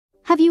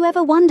Have you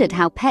ever wondered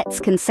how pets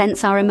can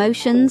sense our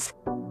emotions?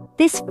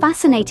 This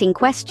fascinating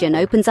question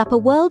opens up a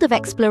world of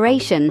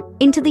exploration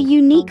into the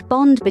unique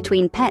bond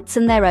between pets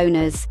and their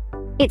owners.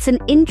 It's an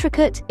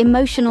intricate,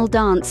 emotional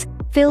dance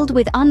filled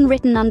with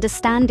unwritten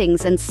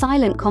understandings and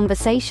silent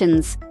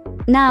conversations.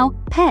 Now,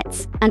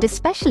 pets, and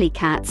especially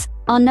cats,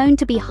 are known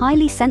to be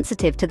highly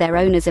sensitive to their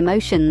owners'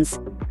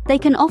 emotions. They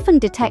can often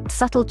detect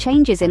subtle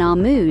changes in our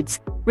moods,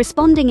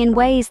 responding in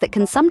ways that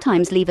can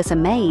sometimes leave us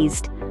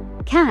amazed.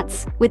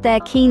 Cats, with their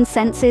keen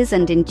senses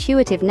and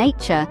intuitive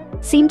nature,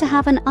 seem to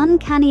have an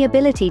uncanny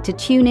ability to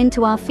tune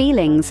into our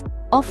feelings,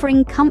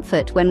 offering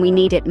comfort when we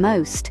need it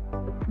most.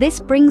 This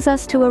brings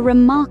us to a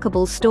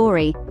remarkable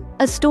story,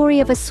 a story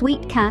of a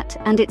sweet cat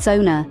and its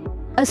owner.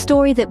 A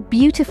story that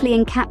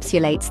beautifully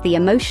encapsulates the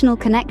emotional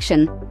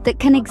connection that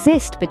can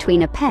exist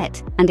between a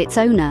pet and its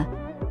owner.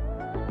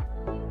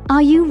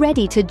 Are you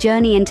ready to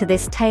journey into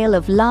this tale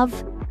of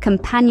love,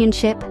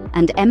 companionship,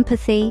 and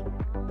empathy?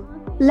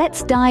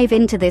 Let's dive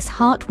into this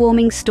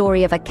heartwarming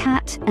story of a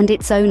cat and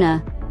its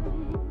owner.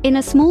 In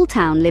a small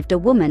town lived a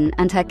woman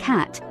and her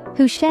cat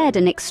who shared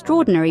an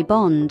extraordinary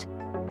bond.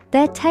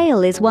 Their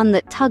tale is one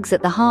that tugs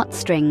at the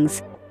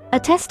heartstrings, a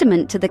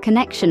testament to the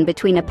connection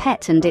between a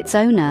pet and its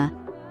owner.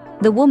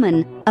 The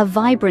woman, a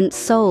vibrant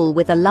soul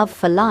with a love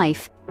for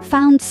life,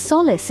 found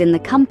solace in the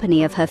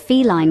company of her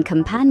feline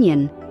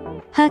companion.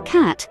 Her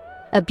cat,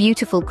 a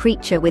beautiful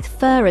creature with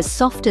fur as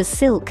soft as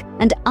silk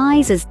and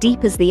eyes as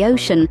deep as the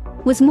ocean,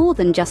 was more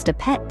than just a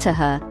pet to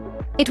her.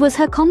 It was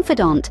her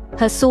confidant,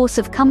 her source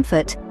of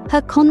comfort,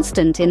 her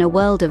constant in a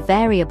world of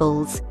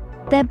variables.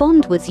 Their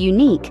bond was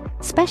unique,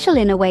 special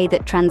in a way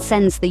that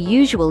transcends the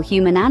usual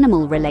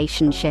human-animal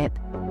relationship.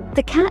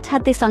 The cat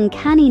had this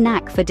uncanny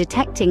knack for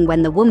detecting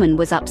when the woman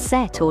was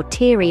upset or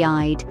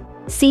teary-eyed.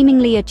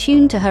 Seemingly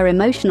attuned to her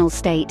emotional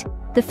state,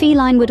 the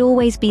feline would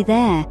always be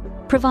there,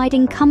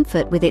 providing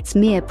comfort with its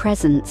mere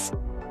presence.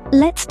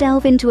 Let's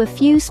delve into a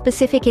few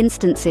specific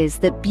instances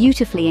that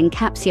beautifully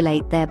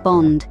encapsulate their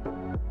bond.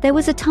 There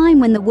was a time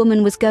when the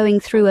woman was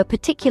going through a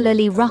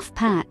particularly rough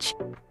patch.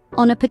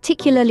 On a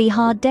particularly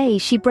hard day,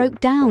 she broke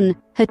down,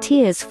 her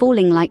tears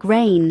falling like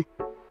rain.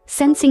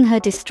 Sensing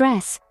her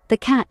distress, the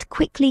cat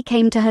quickly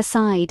came to her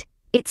side,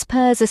 its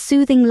purrs a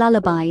soothing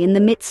lullaby in the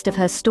midst of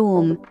her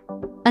storm.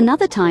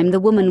 Another time, the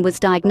woman was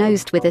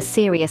diagnosed with a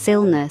serious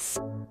illness.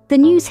 The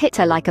news hit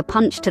her like a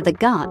punch to the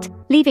gut,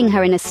 leaving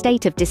her in a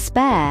state of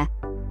despair.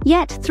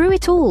 Yet, through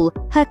it all,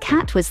 her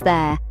cat was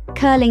there,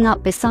 curling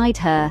up beside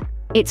her,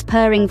 its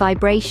purring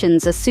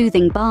vibrations a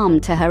soothing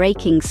balm to her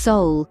aching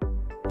soul.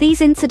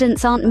 These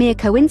incidents aren't mere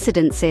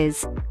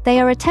coincidences. They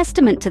are a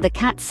testament to the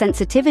cat's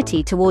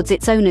sensitivity towards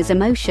its owner's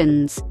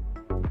emotions.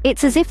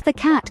 It's as if the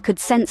cat could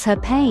sense her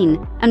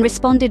pain and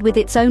responded with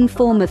its own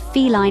form of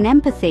feline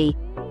empathy,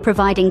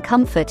 providing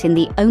comfort in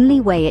the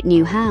only way it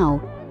knew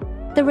how.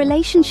 The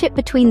relationship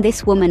between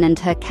this woman and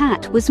her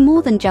cat was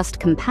more than just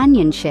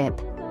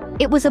companionship.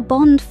 It was a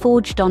bond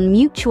forged on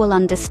mutual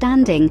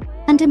understanding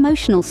and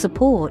emotional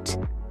support.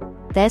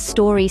 Their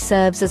story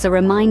serves as a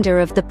reminder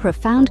of the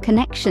profound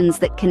connections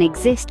that can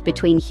exist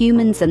between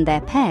humans and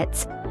their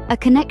pets, a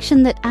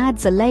connection that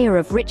adds a layer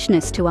of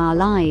richness to our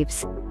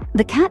lives.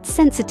 The cat's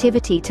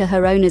sensitivity to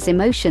her owner's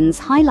emotions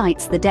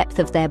highlights the depth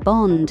of their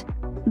bond.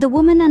 The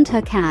woman and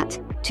her cat,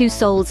 two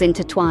souls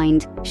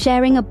intertwined,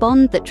 sharing a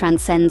bond that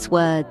transcends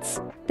words.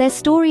 Their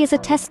story is a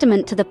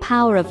testament to the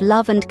power of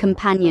love and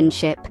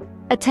companionship,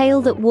 a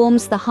tale that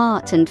warms the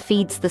heart and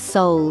feeds the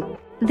soul.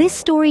 This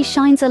story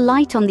shines a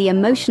light on the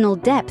emotional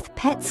depth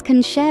pets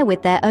can share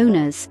with their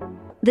owners.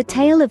 The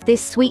tale of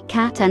this sweet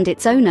cat and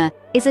its owner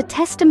is a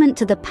testament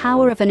to the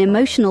power of an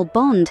emotional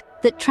bond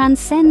that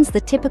transcends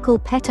the typical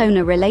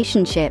pet-owner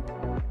relationship.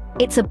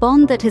 It's a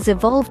bond that has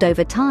evolved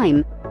over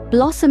time,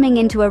 blossoming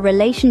into a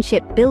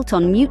relationship built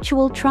on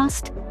mutual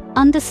trust,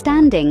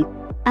 understanding,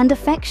 and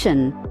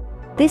affection.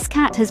 This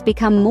cat has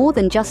become more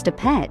than just a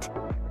pet.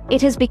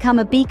 It has become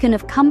a beacon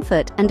of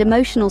comfort and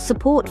emotional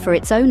support for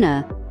its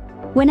owner.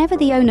 Whenever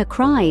the owner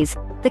cries,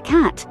 the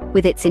cat,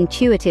 with its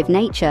intuitive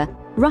nature,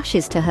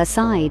 rushes to her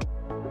side.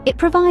 It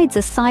provides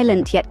a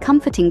silent yet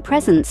comforting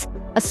presence,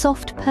 a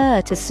soft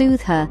purr to soothe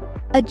her,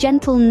 a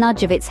gentle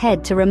nudge of its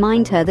head to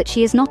remind her that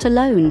she is not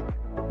alone.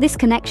 This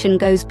connection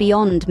goes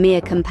beyond mere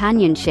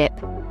companionship.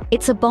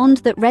 It's a bond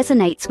that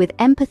resonates with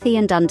empathy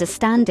and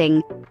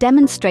understanding,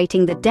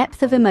 demonstrating the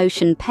depth of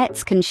emotion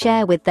pets can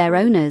share with their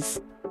owners.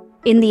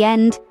 In the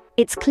end,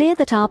 it's clear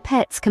that our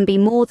pets can be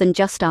more than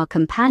just our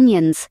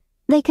companions.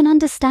 They can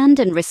understand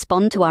and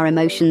respond to our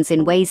emotions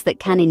in ways that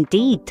can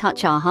indeed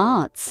touch our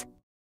hearts.